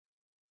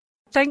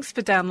Thanks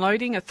for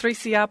downloading a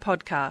 3CR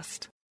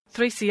podcast.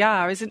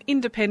 3CR is an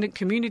independent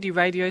community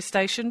radio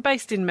station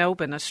based in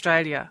Melbourne,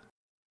 Australia.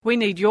 We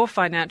need your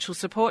financial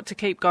support to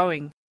keep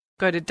going.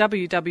 Go to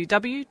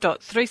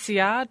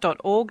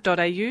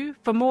www.3cr.org.au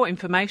for more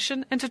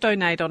information and to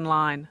donate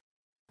online.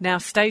 Now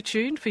stay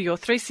tuned for your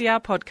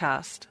 3CR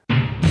podcast.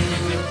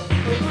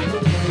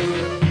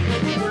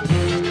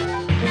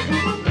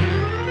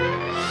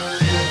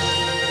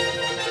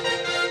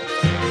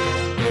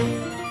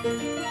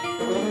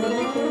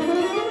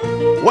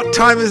 What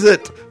time is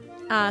it?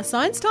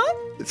 Science time?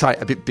 Sorry,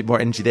 a bit more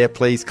energy there,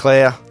 please,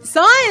 Claire.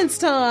 Science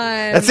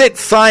time! That's it,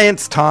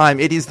 science time.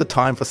 It is the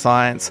time for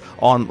science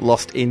on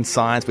Lost in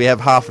Science. We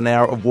have half an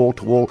hour of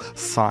wall-to-wall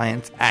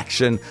science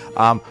action.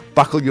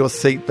 Buckle your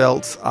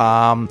seatbelts,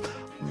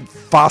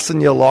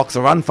 fasten your locks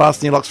or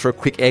unfasten your locks for a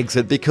quick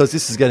exit because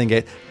this is going to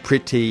get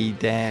pretty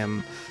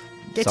damn...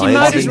 Get your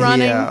motors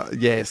running.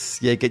 Yes,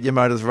 get your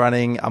motors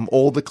running.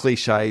 All the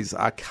cliches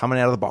are coming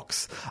out of the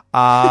box.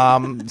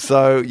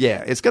 So,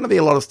 it's going to be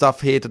a lot of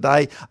stuff here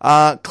today.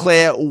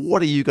 Claire,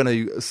 what are you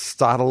going to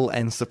startle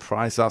and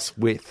surprise us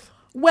with?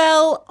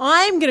 Well,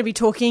 I'm going to be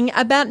talking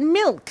about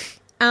milk.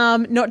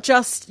 Not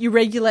just your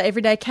regular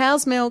everyday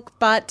cow's milk,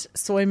 but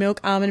soy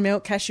milk, almond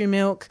milk, cashew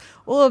milk,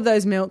 all of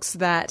those milks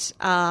that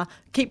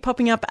keep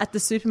popping up at the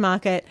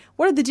supermarket.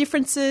 What are the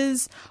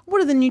differences? What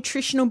are the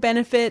nutritional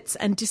benefits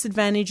and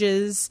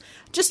disadvantages?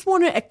 Just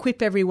want to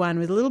equip everyone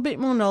with a little bit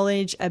more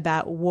knowledge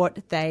about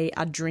what they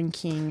are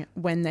drinking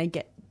when they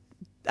get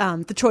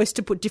the choice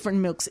to put different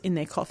milks in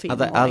their coffee.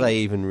 Are they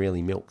even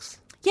really milks?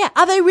 Yeah,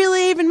 are they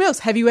really even milks?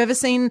 Have you ever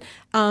seen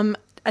a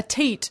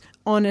teat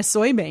on a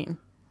soybean?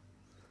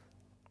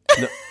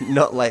 No,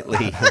 not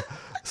lately.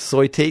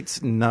 Soy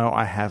teats? No,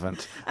 I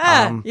haven't.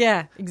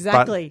 Yeah,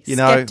 exactly. But,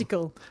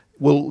 Skeptical.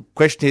 Well,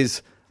 question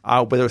is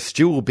whether a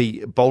stew will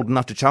be bold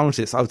enough to challenge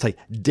this. I would say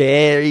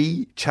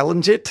dairy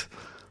challenge it.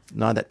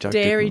 No, that joke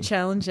Dairy didn't.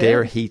 challenge it.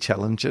 Dare he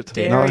challenge it?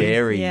 Dairy. No.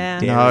 Dairy. Yeah.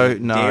 Dairy.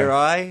 No. Dare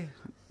I?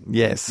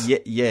 Yes.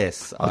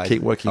 Yes. I'll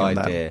keep working on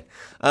that. Dare.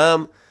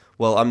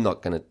 Well, I'm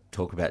not going to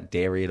talk about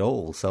dairy at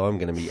all, so I'm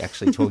going to be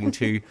actually talking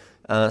to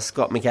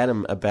Scott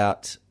McAdam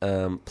about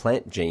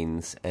plant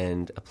genes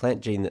and a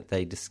plant gene that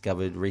they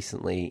discovered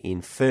recently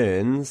in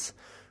ferns,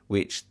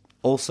 which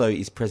also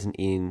is present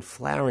in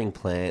flowering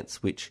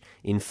plants, which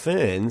in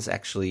ferns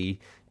actually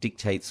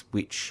dictates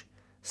which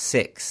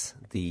sex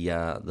the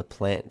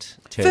plant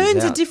turns out.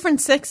 Ferns are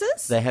different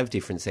sexes? They have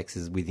different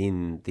sexes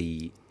within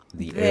the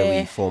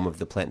early form of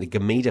the plant, the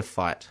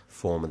gametophyte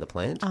form of the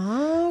plant.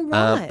 Oh,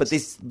 right. But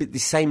this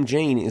same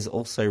gene is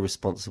also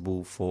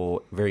responsible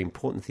for very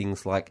important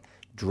things like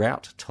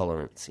drought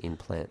tolerance in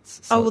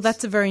plants. So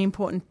that's a very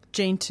important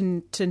gene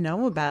to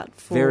know about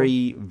for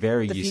very,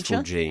 very the useful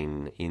future.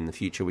 gene in the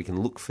future. We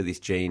can look for this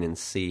gene and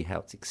see how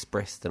it's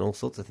expressed and all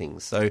sorts of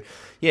things. So,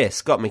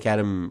 Scott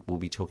McAdam will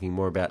be talking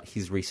more about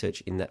his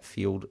research in that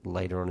field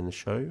later on in the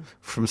show.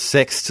 From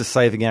sex to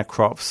saving our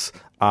crops,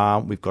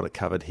 we've got it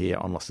covered here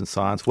on Lost in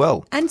Science.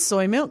 Well, and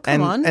soy milk,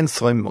 come on. And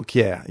soy milk,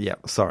 yeah.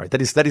 Sorry,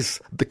 that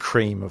is the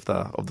cream of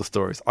the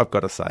stories, I've got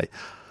to say.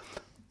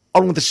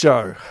 On with the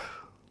show.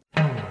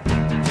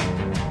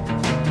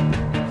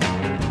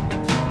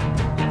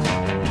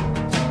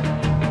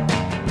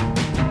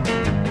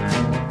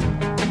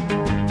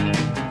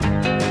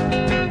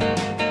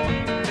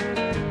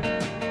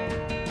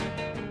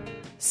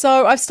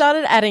 So I've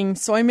started adding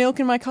soy milk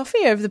in my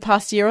coffee over the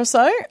past year or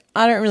so.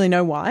 I don't really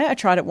know why. I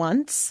tried it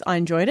once. I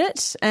enjoyed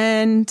it.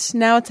 And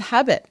now it's a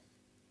habit.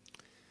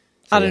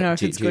 I don't know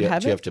if it's a good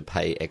habit. Do you have to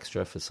pay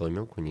extra for soy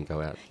milk when you go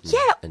out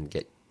and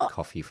get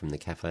coffee from the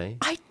cafe?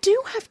 I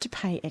do have to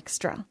pay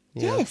extra.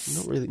 Yeah,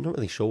 yes. Not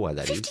really sure why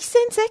that 50 is.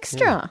 cents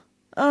extra. Yeah.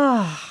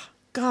 Oh,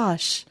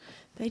 gosh.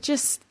 They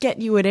just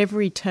get you at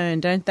every turn,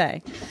 don't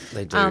they?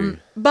 They do.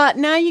 But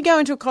now you go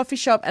into a coffee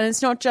shop and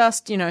it's not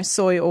just,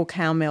 soy or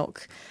cow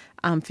milk.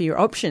 For your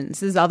options.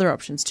 There's other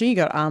options too. You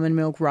got almond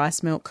milk,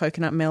 rice milk,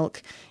 coconut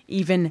milk,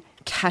 even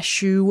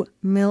cashew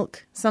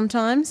milk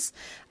sometimes.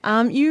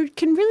 You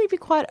can really be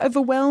quite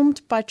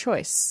overwhelmed by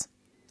choice.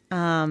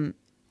 I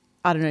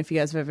don't know if you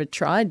guys have ever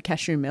tried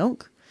cashew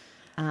milk.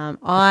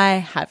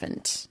 I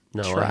haven't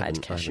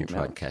tried cashew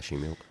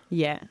milk.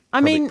 Yeah.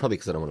 Probably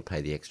because I don't want to pay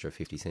the extra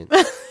 50 cents.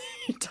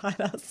 You tied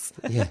us.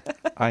 Yeah.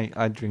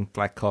 I drink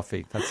black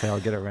coffee. That's how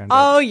I get around it.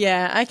 Oh,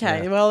 yeah.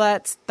 Okay. Yeah. Well,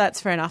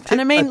 that's fair enough. And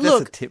I mean,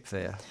 that's a tip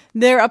there.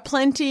 There are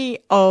plenty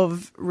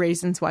of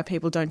reasons why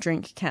people don't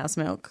drink cow's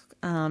milk.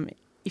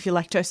 If you're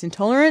lactose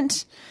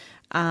intolerant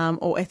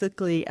or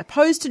ethically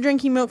opposed to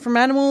drinking milk from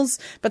animals,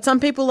 but some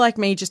people like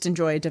me just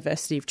enjoy a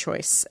diversity of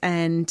choice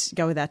and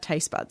go with our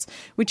taste buds,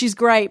 which is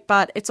great,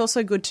 but it's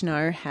also good to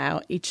know how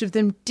each of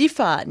them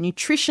differ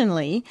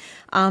nutritionally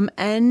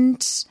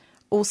and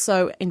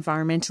also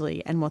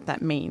environmentally and what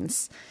that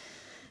means.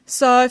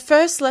 So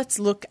first, let's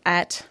look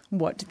at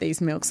what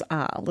these milks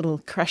are. A little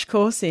crash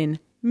course in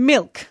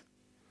milk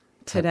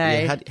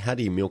today. How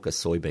do you milk a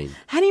soybean?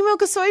 How do you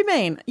milk a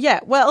soybean? Yeah,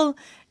 well,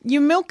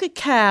 you milk a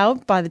cow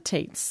by the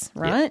teats,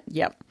 right?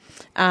 Yep.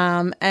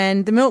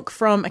 And the milk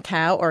from a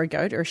cow or a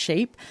goat or a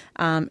sheep,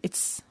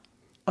 it's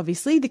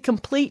obviously the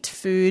complete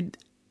food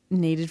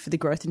needed for the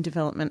growth and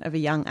development of a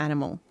young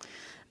animal.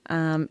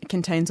 It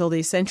contains all the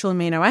essential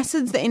amino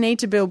acids that you need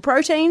to build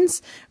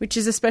proteins, which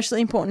is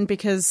especially important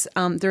because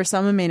there are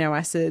some amino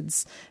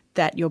acids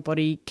that your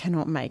body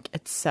cannot make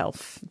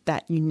itself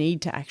that you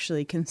need to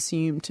actually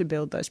consume to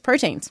build those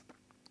proteins.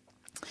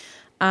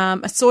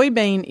 A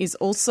soybean is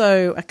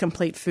also a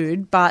complete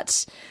food,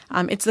 but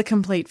it's the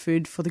complete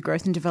food for the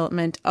growth and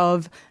development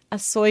of a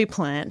soy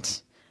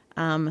plant,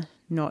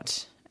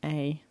 not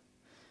anything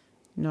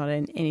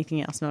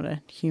else, not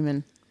a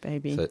human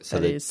baby. So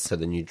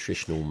the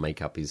nutritional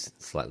makeup is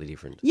slightly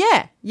different.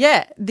 Yeah.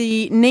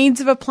 The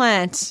needs of a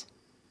plant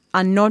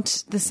are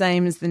not the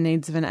same as the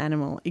needs of an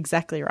animal.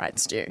 Exactly right,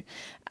 Stu.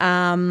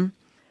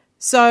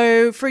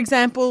 So, for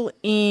example,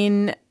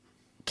 in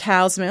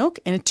cow's milk,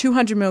 in a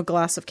 200 ml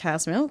glass of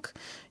cow's milk,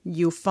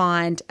 you'll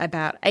find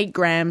about 8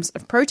 grams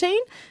of protein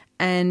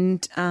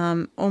and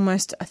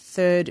almost a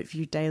third of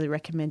your daily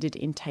recommended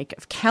intake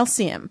of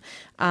calcium.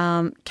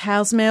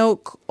 Cow's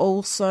milk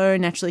also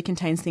naturally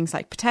contains things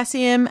like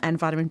potassium and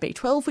vitamin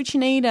B12, which you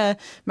need,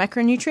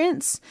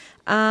 macronutrients.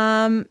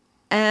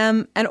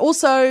 And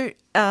also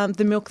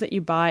the milk that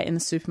you buy in the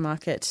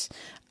supermarket,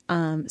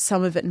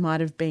 some of it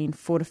might have been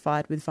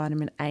fortified with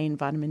vitamin A and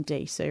vitamin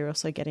D, so you're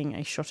also getting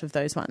a shot of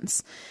those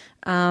ones.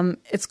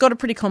 It's got a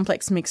pretty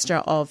complex mixture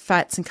of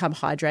fats and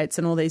carbohydrates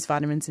and all these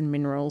vitamins and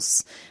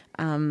minerals.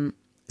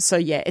 So,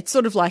 yeah, it's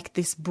sort of like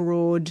this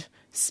broad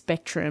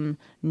spectrum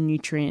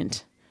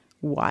nutrient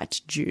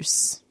white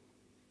juice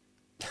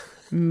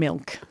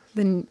milk,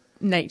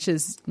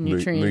 nature's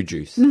nutrient. Moo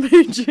juice.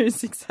 Moo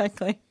juice,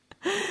 exactly.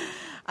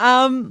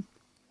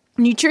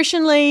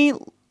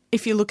 Nutritionally,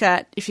 if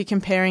you're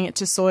comparing it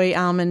to soy,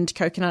 almond,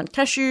 coconut,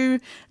 cashew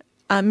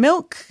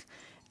milk,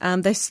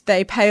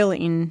 they pale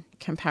in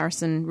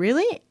comparison,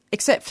 really.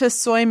 Except for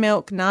soy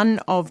milk, none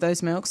of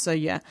those milks, so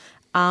your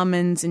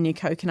almonds and your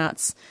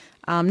coconuts,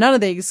 none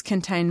of these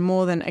contain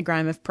more than a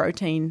gram of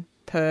protein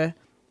per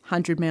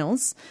 100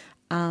 mils,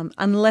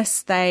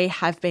 unless they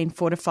have been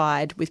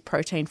fortified with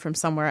protein from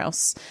somewhere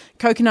else.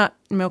 Coconut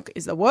milk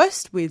is the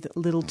worst, with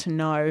little to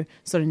no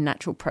sort of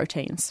natural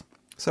proteins.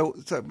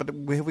 But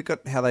have we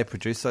got how they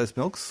produce those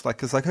milks?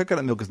 Because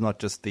coconut milk is not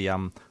just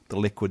the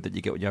liquid that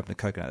you get when you open a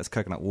coconut. It's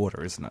coconut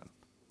water, isn't it?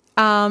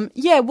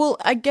 Yeah, well,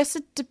 I guess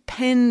it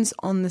depends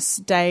on the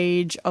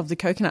stage of the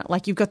coconut.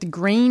 Like you've got the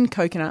green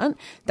coconut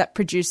that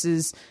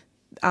produces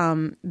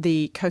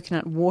the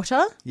coconut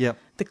water, yep,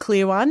 the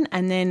clear one,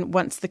 and then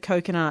once the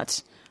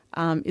coconut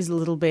is a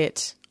little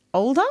bit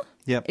older,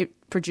 yep,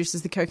 it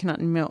produces the coconut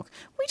and milk.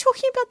 Were we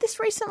talking about this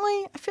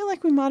recently? I feel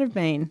like we might have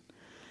been.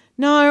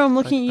 No, I'm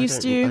looking at you,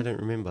 Stu. I don't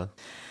remember.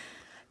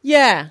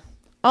 Yeah.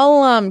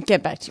 I'll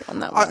get back to you on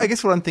that one. I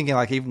guess what I'm thinking,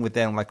 even with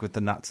them, with the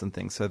nuts and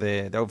things, so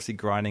they're obviously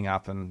grinding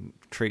up and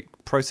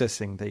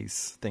processing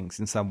these things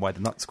in some way.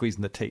 They're not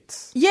squeezing the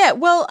teats. Yeah,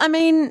 well, I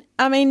mean,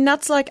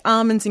 nuts like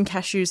almonds and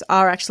cashews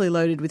are actually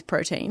loaded with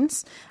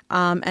proteins,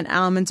 and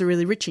almonds are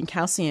really rich in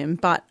calcium.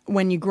 But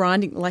when you're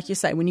grinding, like you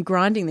say, when you're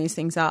grinding these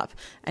things up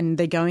and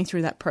they're going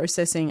through that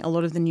processing, a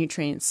lot of the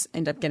nutrients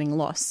end up getting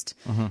lost.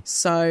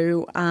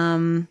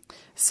 Mm-hmm.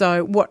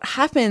 So what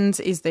happens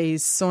is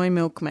these soy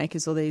milk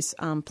makers or these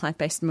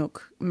plant-based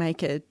milk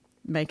makers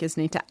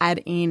need to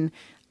add in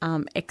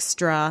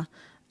extra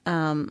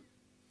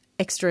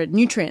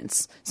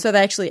nutrients. So they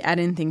actually add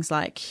in things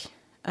like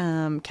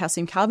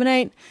calcium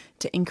carbonate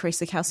to increase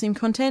the calcium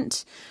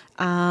content,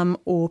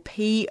 or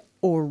pea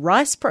or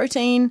rice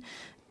protein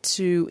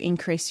to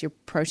increase your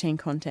protein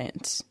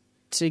content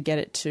to get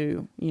it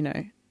to,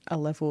 a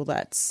level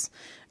that's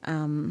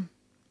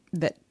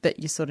that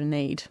you sort of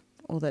need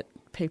or that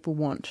people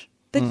want,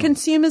 that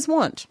consumers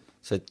want.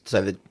 So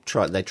they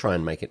try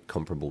and make it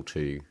comparable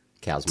to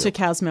cow's milk. To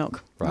cow's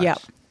milk. Right.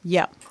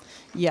 Yep.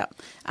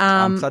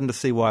 I'm starting to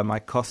see why it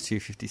might cost you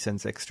 50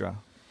 cents extra.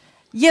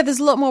 Yeah, there's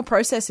a lot more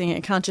processing.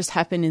 It can't just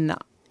happen in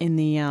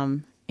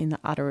the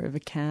udder of a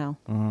cow.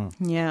 Mm.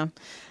 Yeah.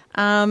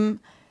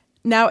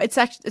 Now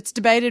it's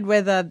debated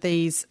whether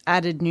these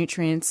added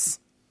nutrients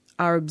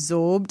are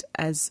absorbed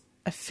as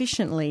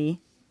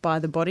efficiently by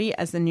the body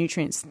as the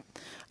nutrients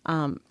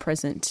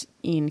present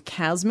in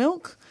cow's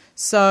milk.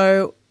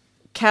 So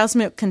cow's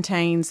milk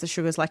contains the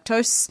sugars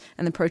lactose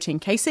and the protein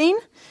casein,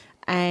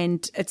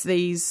 and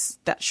it's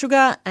that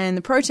sugar and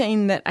the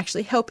protein that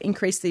actually help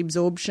increase the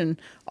absorption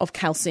of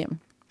calcium.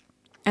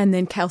 And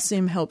then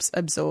calcium helps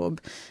absorb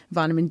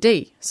vitamin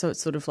D. So it's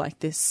sort of like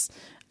this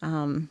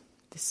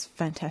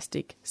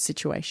fantastic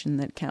situation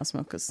that cow's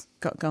milk has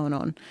got going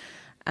on.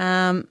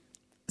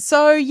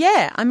 So,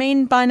 yeah,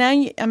 by now,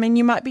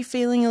 you might be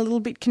feeling a little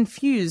bit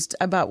confused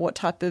about what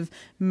type of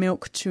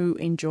milk to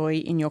enjoy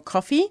in your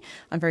coffee.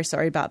 I'm very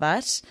sorry about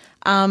that.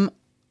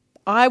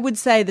 I would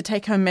say the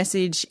take-home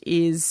message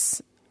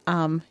is,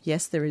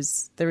 yes, there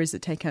is a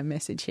take-home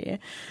message here.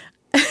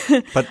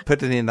 But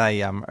put it in a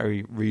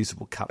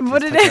reusable cup.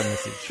 Put it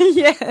in,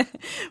 yeah.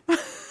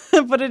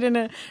 Put it in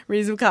a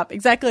reusable cup.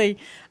 Exactly.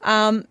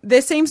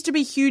 There seems to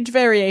be huge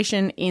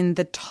variation in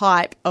the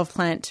type of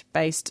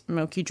plant-based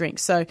milk you drink.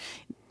 So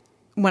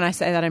when I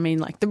say that, I mean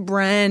like the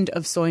brand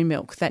of soy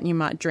milk that you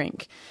might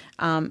drink,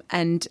 and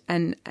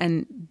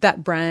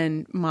that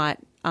brand might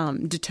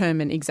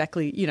determine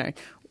exactly, you know,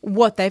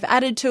 what they've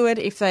added to it,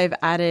 if they've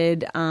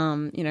added,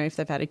 if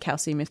they've added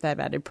calcium, if they've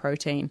added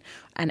protein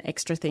and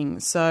extra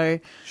things.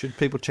 So should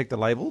people check the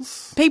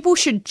labels? People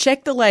should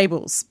check the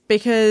labels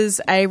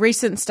because a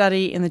recent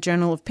study in the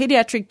Journal of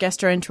Pediatric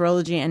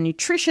Gastroenterology and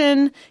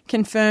Nutrition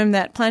confirmed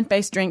that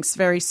plant-based drinks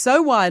vary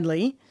so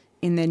widely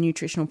in their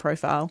nutritional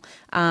profile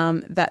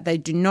that they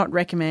do not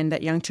recommend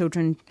that young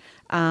children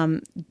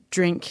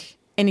drink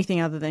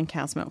anything other than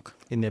cow's milk.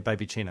 In their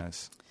baby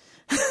chinos.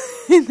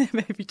 In their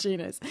baby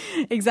chinos.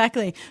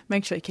 Exactly.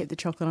 Make sure you keep the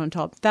chocolate on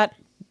top. That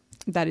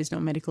is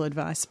not medical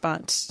advice,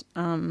 but,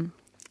 None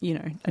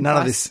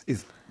of this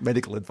is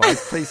medical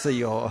advice. Please see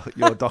your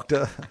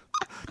doctor.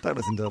 Don't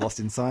listen to Lost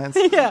in Science.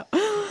 Yeah.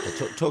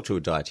 Talk to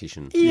a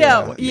dietitian.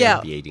 Yeah.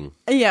 Be eating.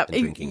 Yeah.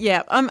 And drinking.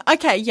 Yeah.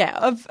 Okay.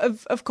 Yeah.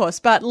 Of course.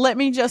 But let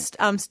me just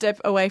step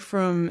away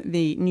from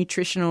the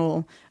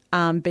nutritional,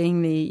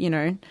 being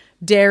the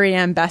dairy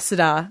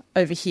ambassador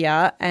over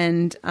here,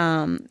 and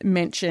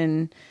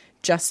mention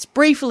just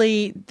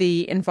briefly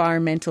the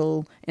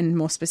environmental and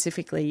more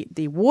specifically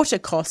the water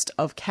cost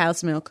of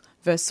cow's milk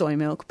versus soy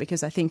milk,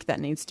 because I think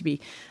that needs to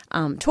be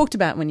talked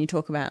about when you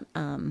talk about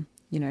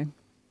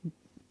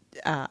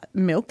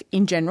milk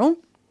in general.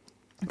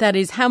 That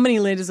is how many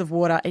litres of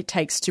water it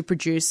takes to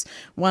produce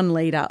 1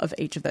 litre of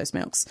each of those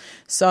milks.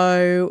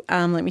 So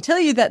let me tell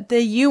you that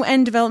the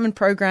UN Development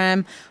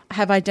Programme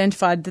have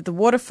identified that the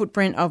water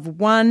footprint of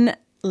 1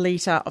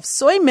 litre of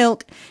soy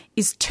milk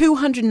is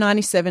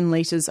 297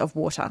 litres of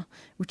water,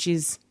 which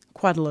is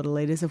quite a lot of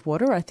litres of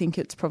water. I think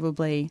it's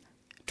probably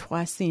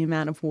twice the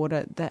amount of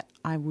water that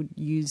I would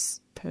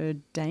use per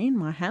day in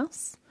my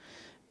house,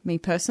 me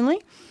personally.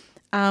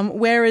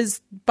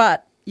 The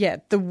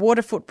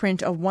water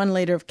footprint of 1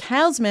 litre of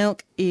cow's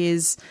milk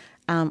is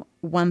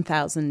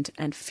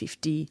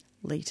 1,050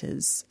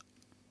 litres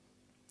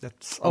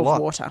of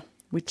water,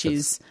 which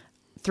is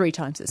 3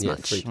 times as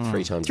much.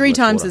 Three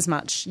times as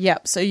much.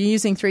 Yep. So you're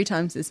using 3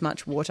 times as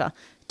much water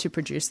to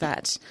produce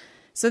that.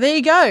 So there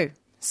you go.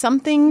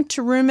 Something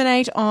to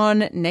ruminate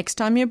on next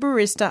time your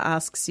barista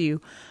asks you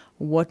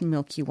what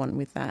milk you want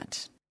with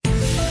that.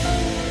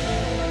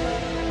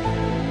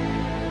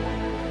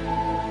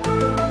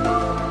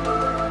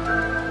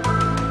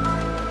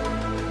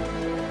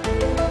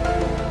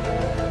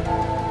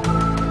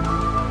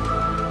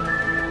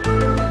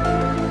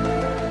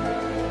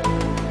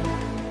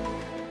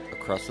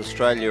 Across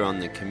Australia on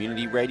the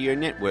Community Radio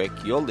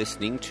Network, you're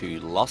listening to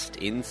Lost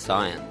in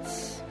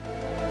Science.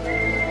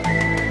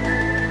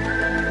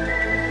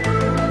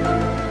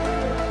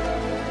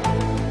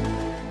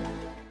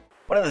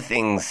 One of the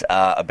things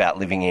about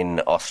living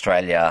in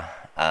Australia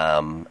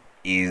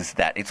is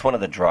that it's one of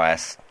the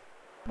driest,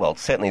 well,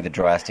 certainly the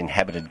driest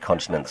inhabited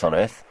continents on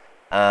Earth.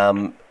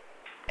 And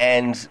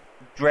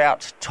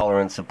drought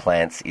tolerance of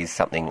plants is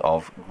something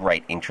of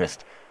great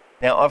interest.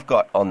 Now, I've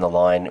got on the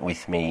line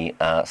with me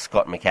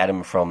Scott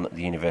McAdam from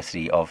the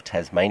University of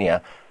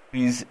Tasmania,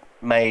 who's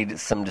made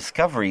some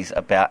discoveries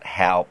about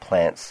how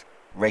plants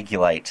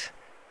regulate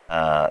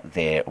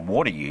their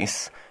water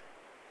use,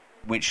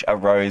 which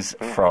arose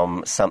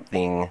from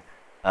something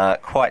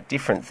quite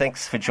different.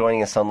 Thanks for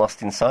joining us on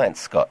Lost in Science,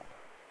 Scott.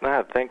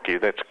 No, thank you.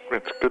 It's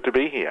good to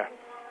be here.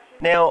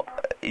 Now,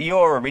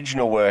 your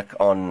original work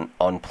on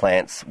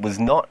plants was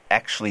not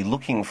actually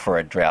looking for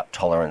a drought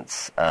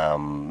tolerance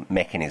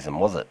mechanism,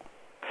 was it?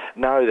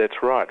 No,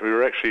 that's right. We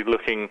were actually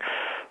looking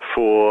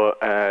for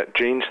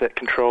genes that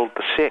controlled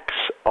the sex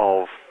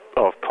of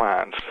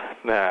plants,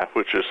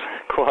 which is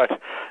quite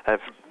a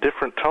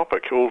different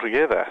topic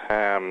altogether.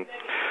 And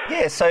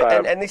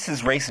this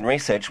is recent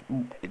research.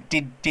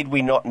 Did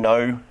we not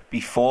know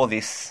before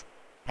this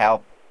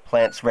how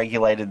plants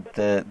regulated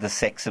the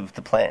sex of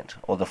the plant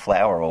or the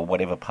flower or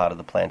whatever part of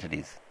the plant it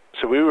is?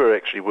 So we were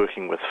actually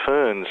working with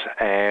ferns,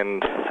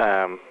 and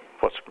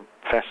what's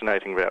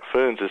fascinating about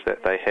ferns is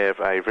that they have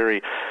a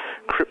very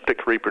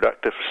cryptic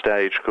reproductive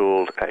stage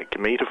called a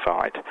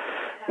gametophyte,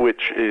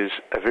 which is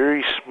a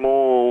very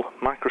small,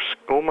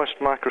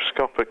 almost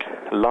microscopic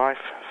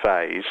life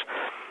phase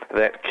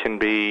that can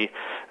be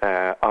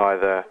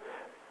either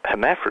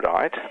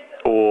hermaphrodite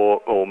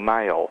or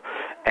male.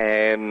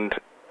 And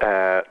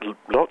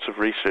lots of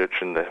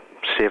research in the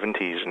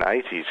 70s and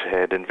 80s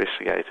had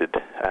investigated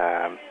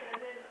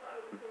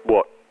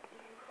what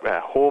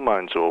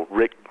hormones or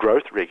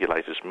growth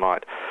regulators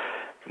might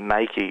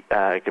make a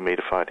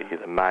gametophyte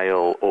either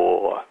male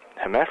or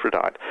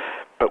hermaphrodite,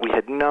 but we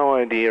had no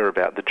idea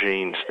about the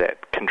genes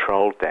that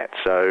controlled that.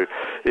 So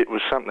it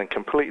was something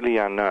completely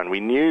unknown. We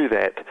knew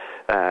that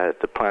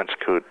the plants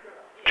could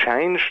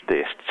change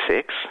their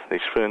sex,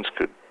 these ferns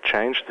could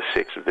change the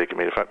sex of their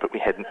gametophyte, but we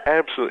had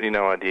absolutely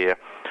no idea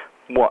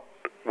what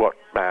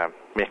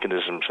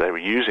mechanisms they were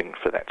using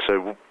for that.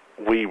 So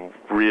we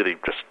really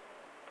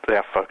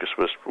our focus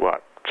was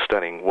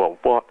studying, well,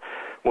 what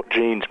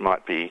genes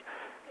might be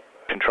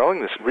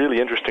controlling this really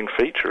interesting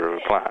feature of a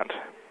plant.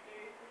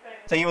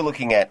 So you were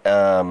looking at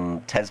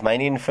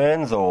Tasmanian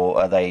ferns, or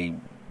are they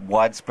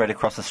widespread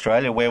across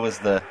Australia? Where was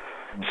the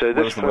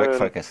work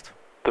focused?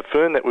 The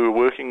fern that we were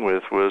working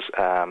with was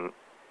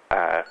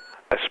a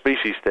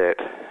species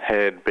that's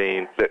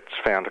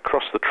found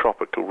across the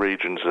tropical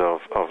regions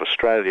of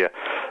Australia.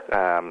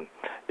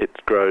 It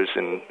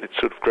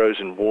sort of grows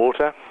in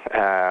water,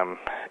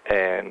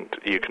 and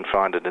you can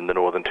find it in the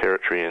Northern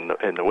Territory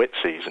in the wet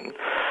season.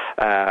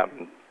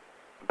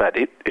 But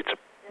it's a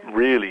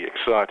really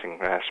exciting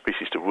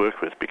species to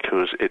work with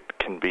because it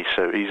can be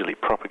so easily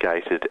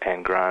propagated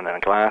and grown in a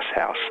glass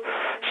house.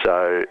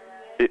 So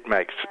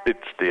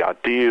it's the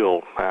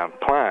ideal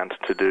plant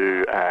to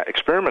do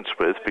experiments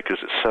with because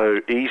it's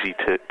so easy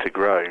to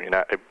grow.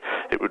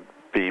 It would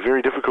be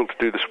very difficult to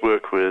do this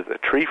work with a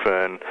tree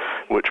fern,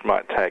 which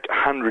might take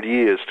 100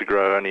 years to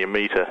grow only a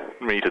metre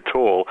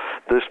tall.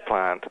 This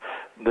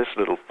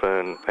little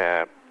fern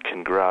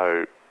can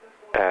grow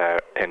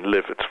and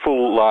live its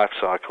full life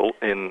cycle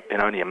in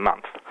only a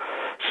month.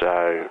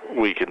 So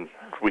we can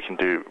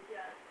do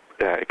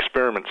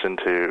experiments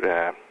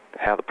into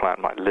how the plant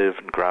might live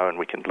and grow, and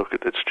we can look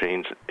at its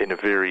genes in a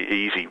very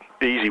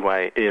easy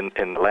way in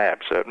the lab.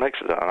 So it makes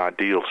it an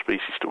ideal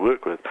species to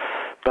work with.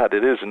 But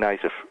it is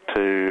native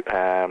to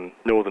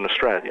northern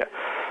Australia.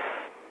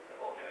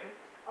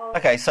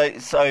 Okay, so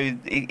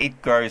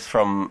it grows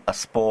from a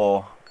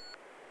spore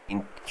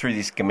through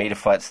this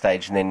gametophyte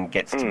stage and then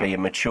gets to be a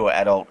mature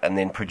adult and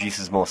then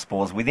produces more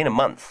spores within a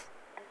month.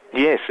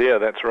 Yes, yeah,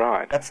 that's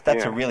right.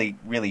 That's a really,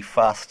 really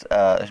fast,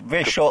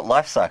 very short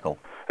life cycle.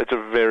 It's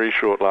a very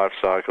short life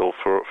cycle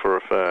for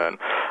a fern.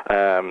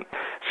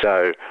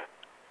 So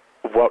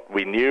what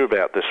we knew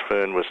about this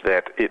fern was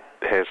that it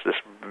has this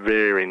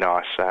very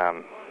nice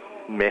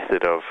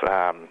method of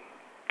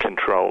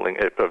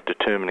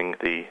determining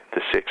the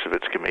sex of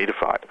its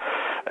gametophyte.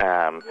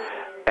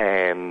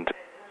 And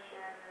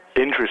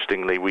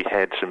interestingly, we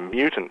had some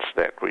mutants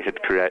that we had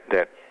created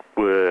that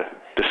were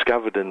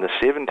discovered in the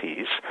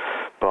 70s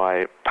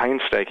by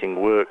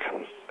painstaking work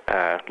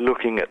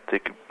looking at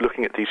these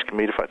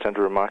gametophytes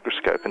under a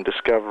microscope and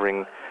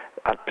discovering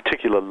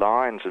particular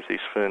lines of these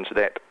ferns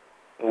that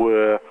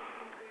were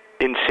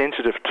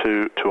insensitive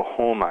to a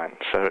hormone.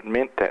 So it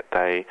meant that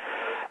they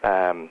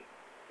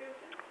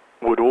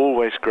would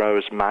always grow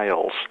as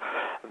males.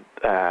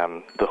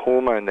 The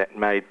hormone that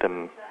made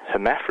them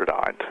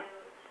hermaphrodite,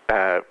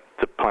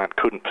 the plant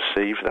couldn't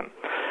perceive them.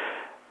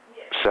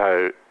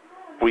 So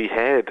we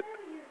had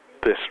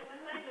this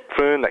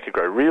fern that could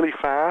grow really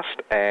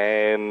fast,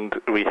 and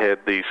we had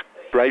these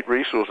great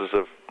resources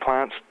of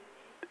plants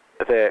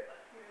that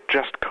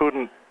just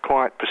couldn't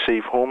quite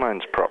perceive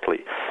hormones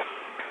properly,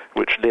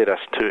 which led us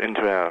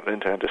into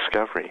our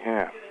discovery.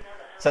 Yeah.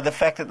 So the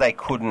fact that they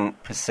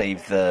couldn't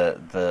perceive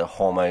the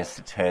hormones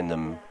to turn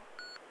them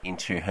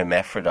into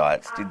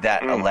hermaphrodites, did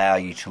that allow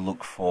you to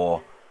look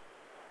for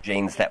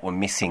genes that were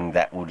missing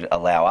that would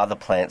allow other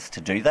plants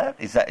to do that?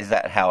 Is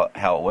that how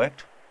it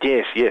worked?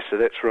 Yes. So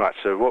that's right.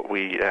 So what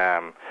we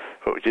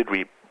did,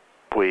 we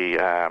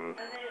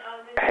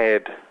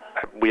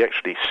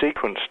actually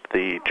sequenced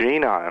the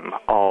genome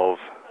of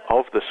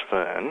this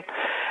fern,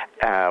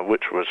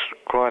 which was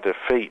quite a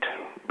feat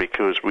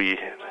because we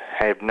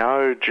have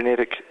no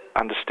genetic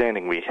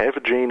understanding. We have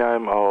a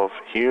genome of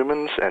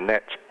humans, and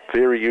that's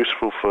very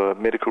useful for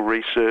medical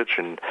research,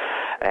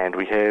 and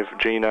we have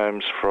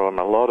genomes from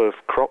a lot of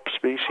crop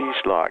species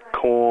like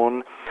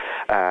corn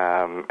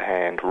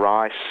and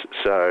rice.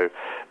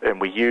 And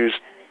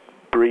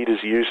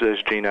breeders use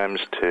those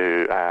genomes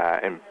to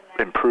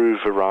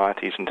improve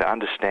varieties and to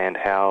understand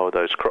how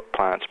those crop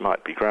plants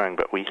might be growing.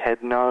 But we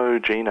had no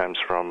genomes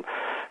from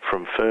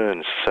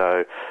ferns.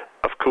 So,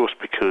 of course,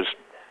 because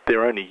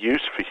their only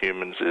use for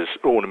humans is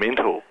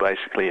ornamental,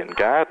 basically, in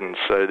gardens,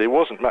 so there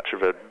wasn't much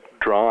of a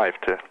drive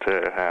to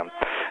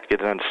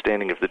get an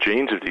understanding of the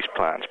genes of these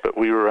plants. But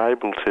we were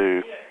able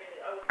to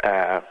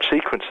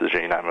sequence the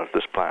genome of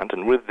this plant,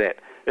 and with that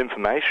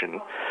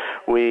information,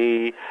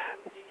 we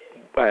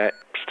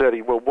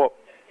study what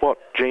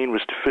gene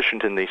was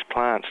deficient in these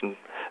plants and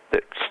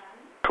that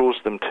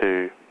caused them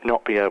to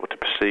not be able to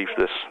perceive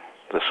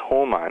this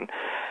hormone.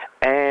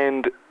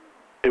 And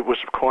it was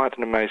quite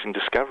an amazing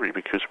discovery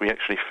because we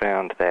actually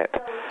found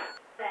that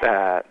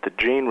the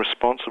gene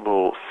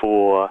responsible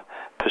for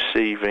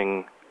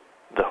perceiving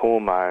the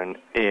hormone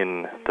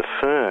in the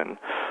fern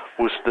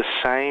was the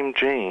same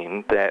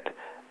gene that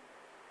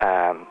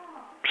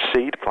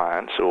seed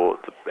plants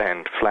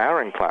and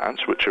flowering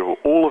plants, which are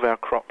all of our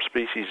crop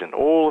species and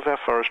all of our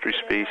forestry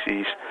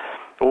species,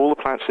 all the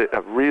plants that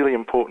are really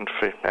important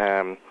for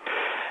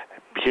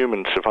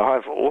human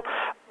survival,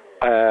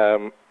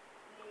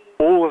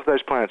 all of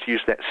those plants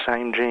use that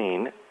same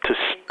gene to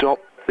stop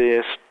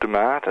their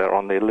stomata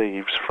on their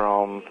leaves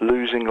from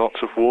losing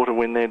lots of water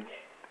when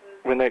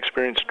they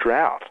experience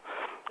drought,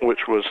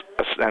 which was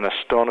an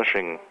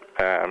astonishing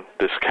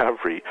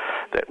discovery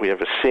that we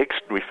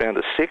found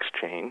a sex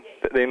gene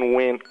that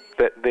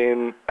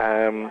then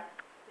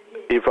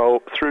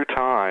evolved through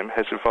time,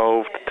 has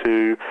evolved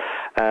to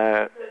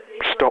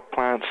stop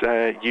plants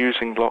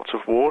using lots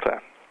of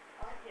water.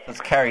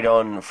 It's carried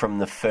on from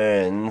the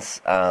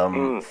ferns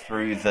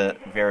through the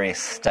various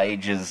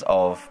stages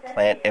of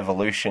plant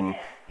evolution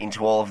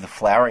into all of the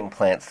flowering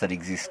plants that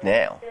exist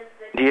now.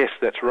 Yes,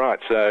 that's right.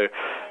 So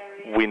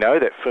we know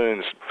that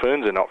ferns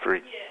are not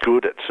very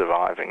good at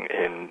surviving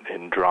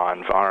in dry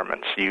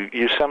environments.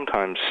 You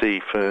sometimes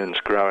see ferns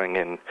growing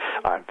in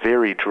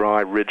very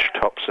dry ridge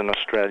tops in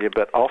Australia,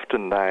 but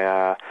often they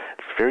are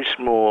very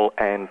small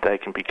and they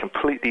can be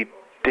completely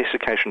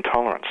desiccation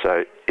tolerant.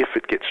 So if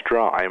it gets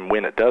dry, and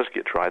when it does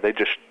get dry, they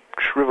just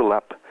shrivel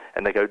up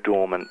and they go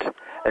dormant,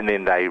 and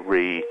then they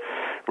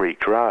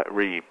re-sprout.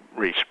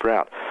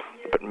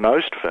 But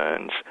most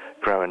ferns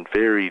grow in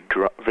very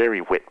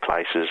wet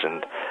places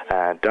and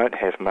don't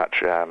have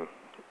much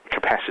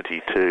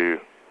capacity to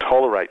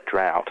tolerate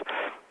drought,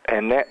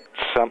 and that's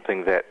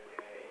something that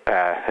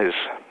has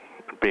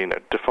been a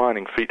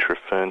defining feature of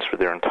ferns for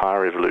their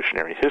entire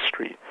evolutionary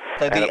history.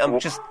 So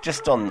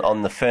just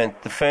on the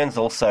ferns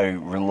also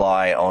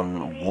rely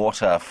on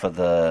water for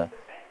the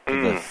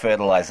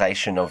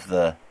fertilisation of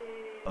the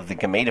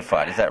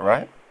gametophyte. Is that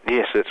right?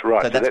 Yes, that's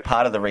right. So that's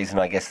part of the reason,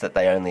 I guess, that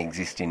they only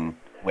exist in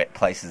wet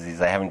places, is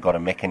they haven't got a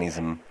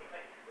mechanism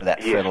for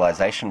that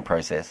fertilisation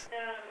process.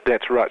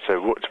 That's right.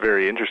 So what's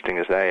very interesting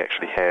is they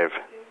actually have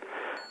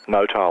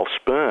motile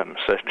sperm.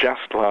 So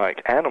just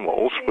like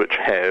animals, which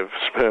have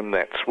sperm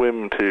that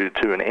swim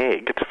to an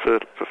egg for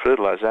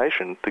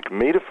fertilisation, the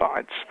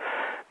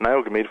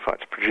male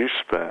gametophytes produce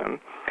sperm,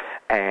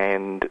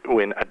 and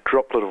when a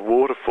droplet of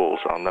water falls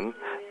on them,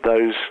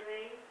 those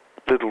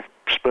little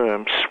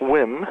sperm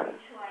swim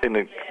in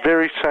the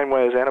very same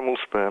way as animal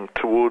sperm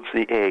towards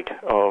the egg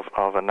of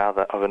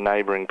a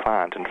neighbouring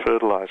plant and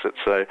fertilise it.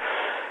 So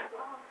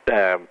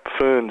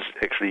ferns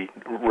actually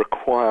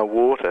require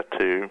water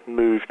to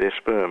move their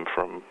sperm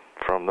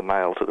from the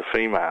male to the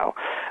female,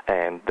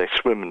 and they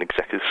swim in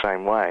exactly the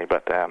same way.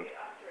 But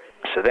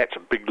so that's a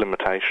big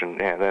limitation.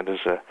 Yeah, that is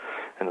a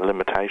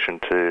limitation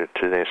to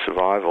their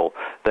survival.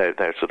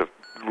 They're sort of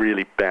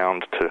really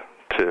bound to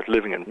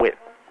living in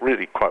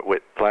really quite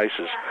wet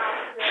places.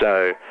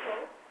 So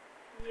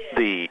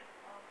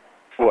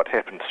what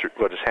has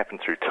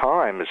happened through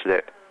time is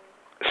that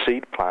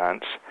seed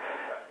plants,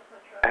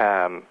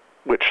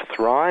 which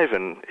thrive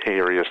in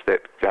areas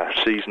that are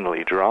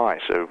seasonally dry,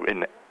 so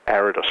in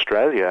arid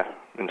Australia,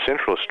 in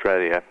central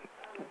Australia,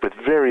 with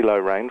very low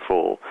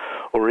rainfall,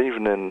 or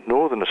even in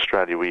northern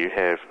Australia where you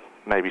have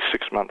maybe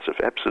 6 months of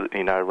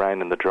absolutely no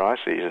rain in the dry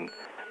season,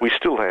 we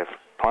still have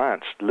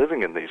plants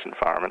living in these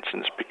environments,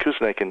 and it's because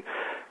they can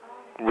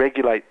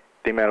regulate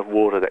the amount of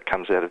water that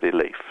comes out of their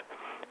leaf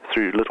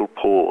through little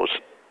pores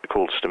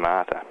called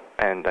stomata,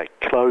 and they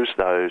close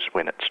those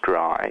when it's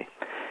dry,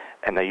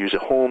 and they use a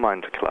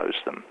hormone to close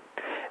them,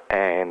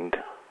 and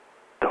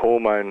the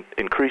hormone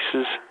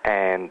increases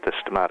and the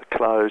stomata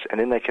close, and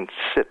then they can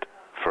sit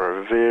for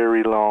a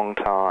very long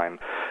time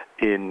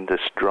in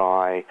this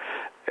dry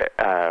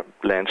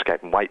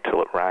landscape and wait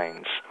till it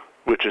rains,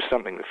 which is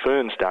something that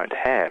ferns don't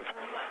have.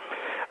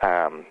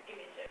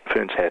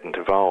 Ferns hadn't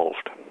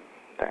evolved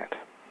that.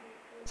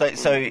 So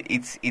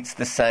it's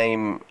the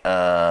same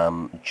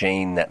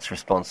gene that's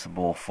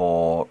responsible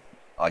for,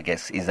 I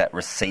guess, is that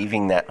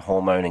receiving that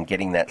hormone and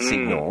getting that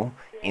signal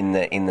in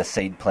the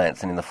seed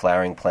plants and in the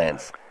flowering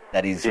plants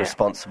that is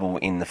responsible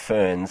in the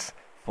ferns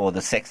for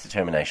the sex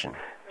determination?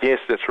 Yes,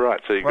 that's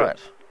right. So you've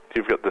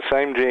got the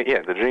same gene,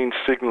 the gene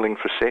signalling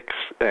for sex,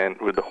 and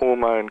with the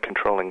hormone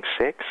controlling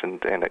sex,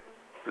 and it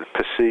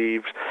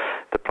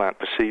the plant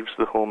perceives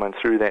the hormone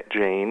through that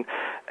gene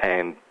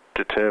and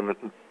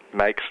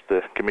makes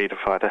the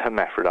gametophyte a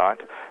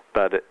hermaphrodite.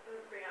 But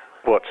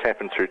what's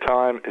happened through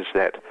time is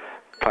that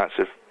plants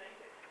have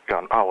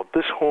gone,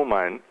 this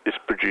hormone is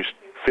produced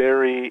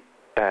very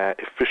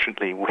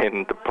efficiently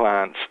when the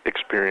plants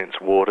experience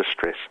water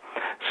stress.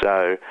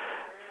 So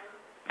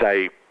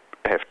they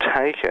have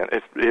taken,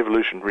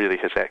 evolution really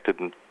has acted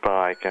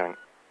by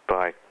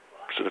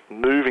sort of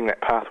moving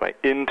that pathway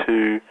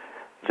into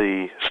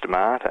the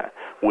stomata,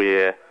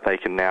 where they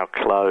can now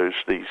close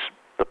the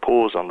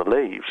pores on the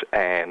leaves,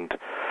 and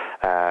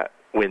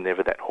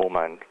whenever that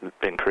hormone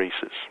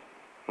increases.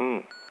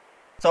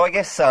 So I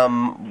guess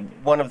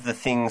one of the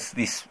things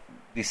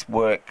this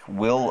work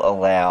will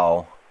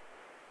allow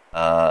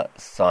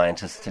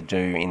scientists to do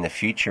in the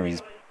future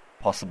is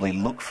possibly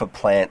look for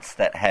plants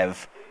that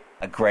have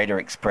a greater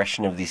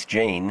expression of this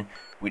gene,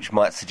 which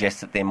might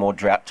suggest that they're more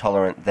drought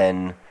tolerant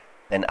than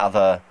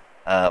other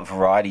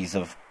varieties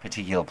of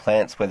particular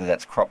plants, whether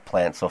that's crop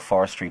plants or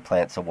forestry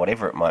plants or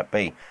whatever it might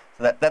be.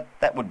 So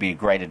that would be a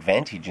great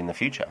advantage in the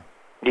future.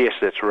 Yes,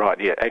 that's right.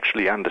 Yeah,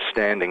 actually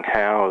understanding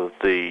how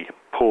the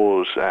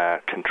pores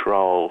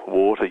control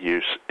water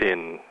use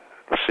in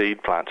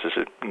seed plants is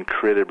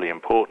incredibly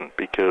important,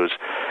 because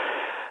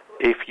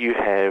if you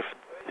have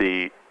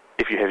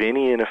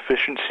any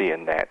inefficiency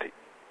in that,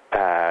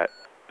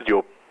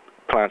 your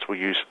plants will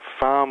use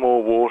far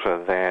more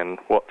water than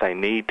what they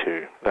need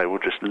to. They will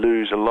just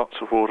lose lots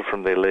of water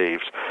from their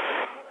leaves,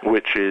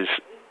 which is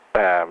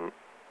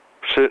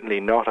certainly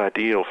not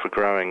ideal for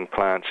growing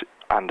plants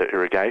under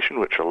irrigation,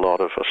 which a lot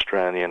of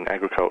Australian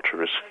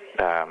agriculture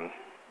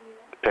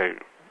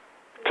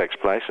takes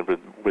place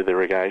with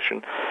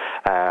irrigation.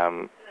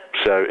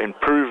 So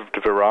improved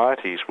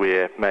varieties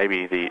where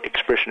maybe the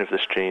expression of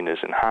this gene is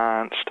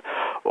enhanced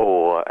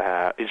or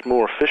is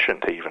more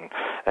efficient even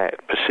at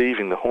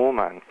perceiving the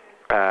hormone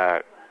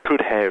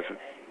could have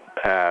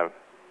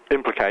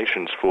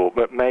implications for,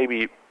 but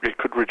maybe it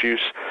could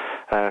reduce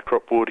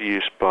crop water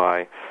use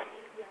by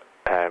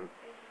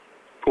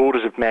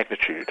orders of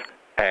magnitude,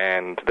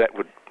 and that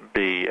would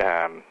be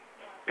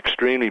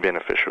extremely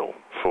beneficial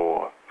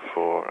for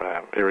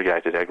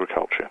irrigated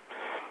agriculture,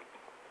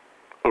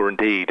 or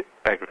indeed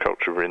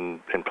agriculture in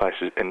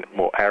places in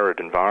more arid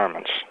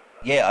environments.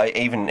 Yeah,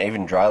 even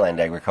dryland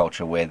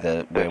agriculture where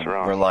we're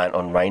right. reliant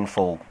on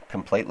rainfall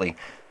completely.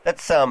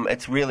 That's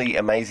it's really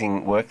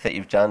amazing work that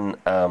you've done,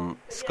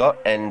 Scott,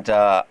 and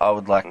I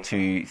would like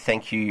to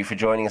thank you for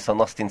joining us on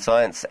Lost in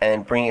Science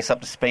and bringing us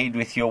up to speed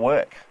with your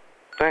work.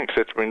 Thanks,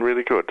 it's been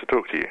really good to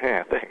talk to you.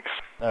 Yeah, thanks.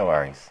 No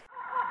worries.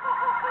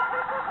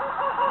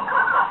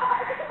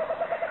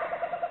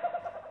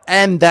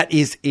 And that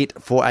is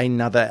it for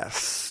another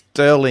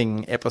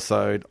sterling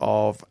episode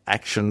of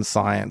Action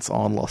Science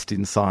on Lost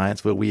in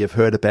Science, where we have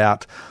heard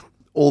about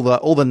all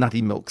the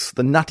nutty milks,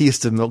 the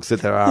nuttiest of milks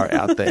that there are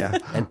out there.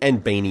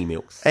 and beanie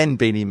milks. And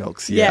beanie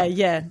milks, Yeah.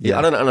 yeah.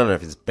 I don't know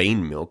if it's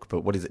bean milk,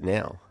 but what is it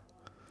now?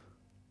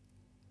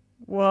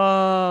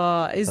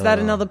 Whoa, is that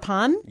another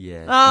pun?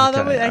 Yeah. Oh,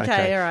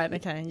 Okay. All right,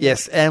 okay.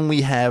 Yes, and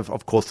we have,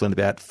 of course, learned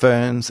about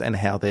ferns and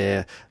how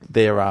their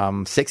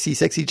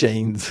sexy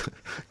genes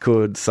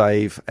could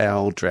save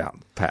our drought,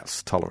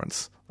 perhaps,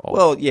 tolerance.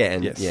 Well, yeah,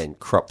 and yes. yeah, and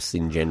crops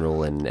in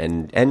general,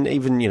 and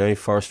even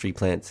forestry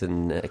plants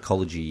and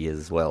ecology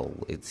as well.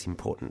 It's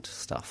important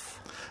stuff.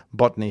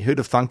 Botany, who'd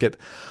have thunk it?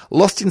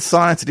 Lost in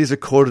Science, it is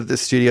recorded at the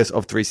studios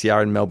of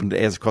 3CR in Melbourne. It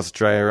airs across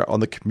Australia on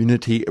the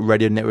Community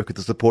Radio Network with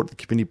the support of the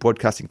Community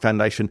Broadcasting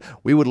Foundation.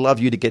 We would love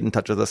you to get in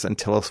touch with us and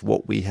tell us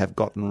what we have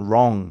gotten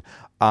wrong.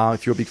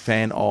 If you're a big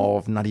fan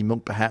of nutty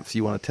milk, perhaps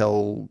you want to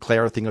tell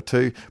Claire a thing or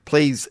two,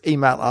 please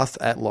email us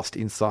at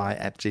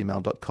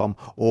lostinsci@gmail.com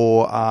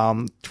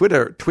or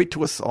tweet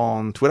to us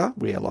on Twitter.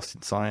 We are Lost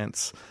in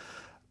Science.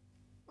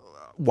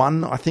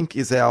 1, I think,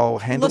 is our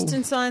handle. Lost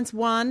in Science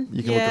 1.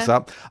 You can look us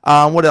up.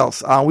 What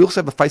else? We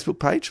also have a Facebook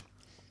page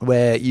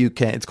where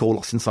it's called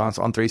Lost in Science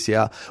on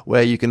 3CR,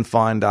 where you can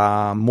find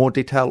more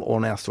detail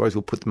on our stories.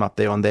 We'll put them up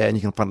there on there, and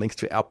you can find links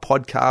to our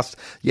podcast.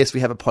 Yes,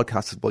 we have a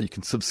podcast as well. You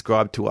can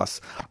subscribe to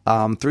us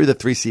through the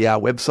 3CR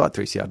website,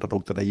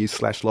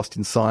 3cr.org.au/Lost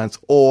in Science,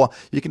 or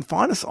you can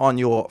find us on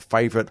your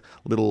favourite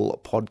little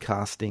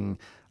podcasting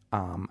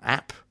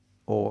app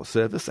or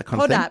service, that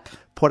kind of thing.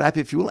 Pod app,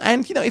 if you will.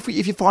 And, if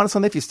you find us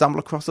on there, if you stumble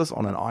across us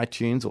on an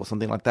iTunes or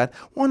something like that,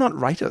 why not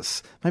rate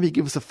us? Maybe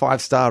give us a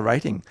 5-star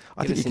rating.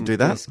 I think you can do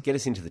that. Get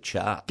us into the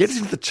charts. Get us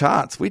into the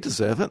charts. We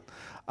deserve it.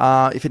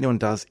 If anyone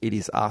does, it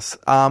is us.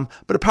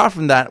 But apart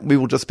from that, we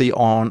will just be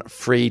on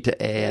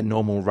free-to-air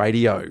normal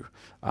radio.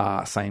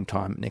 Same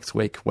time next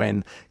week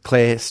when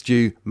Claire,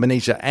 Stu,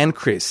 Manisha and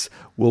Chris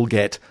will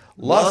get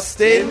Lost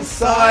in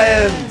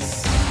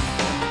Science.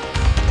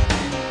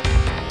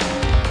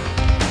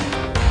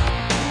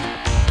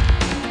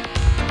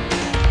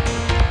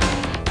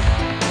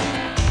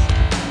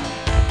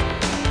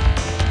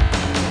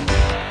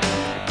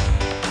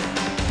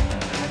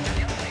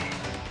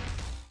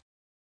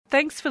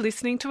 Thanks for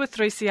listening to a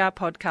 3CR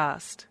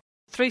podcast.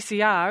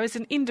 3CR is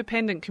an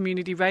independent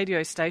community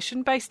radio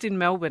station based in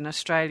Melbourne,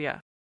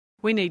 Australia.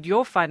 We need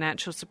your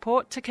financial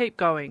support to keep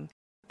going.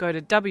 Go to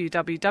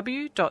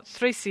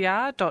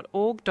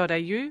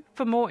www.3cr.org.au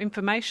for more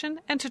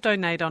information and to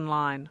donate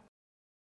online.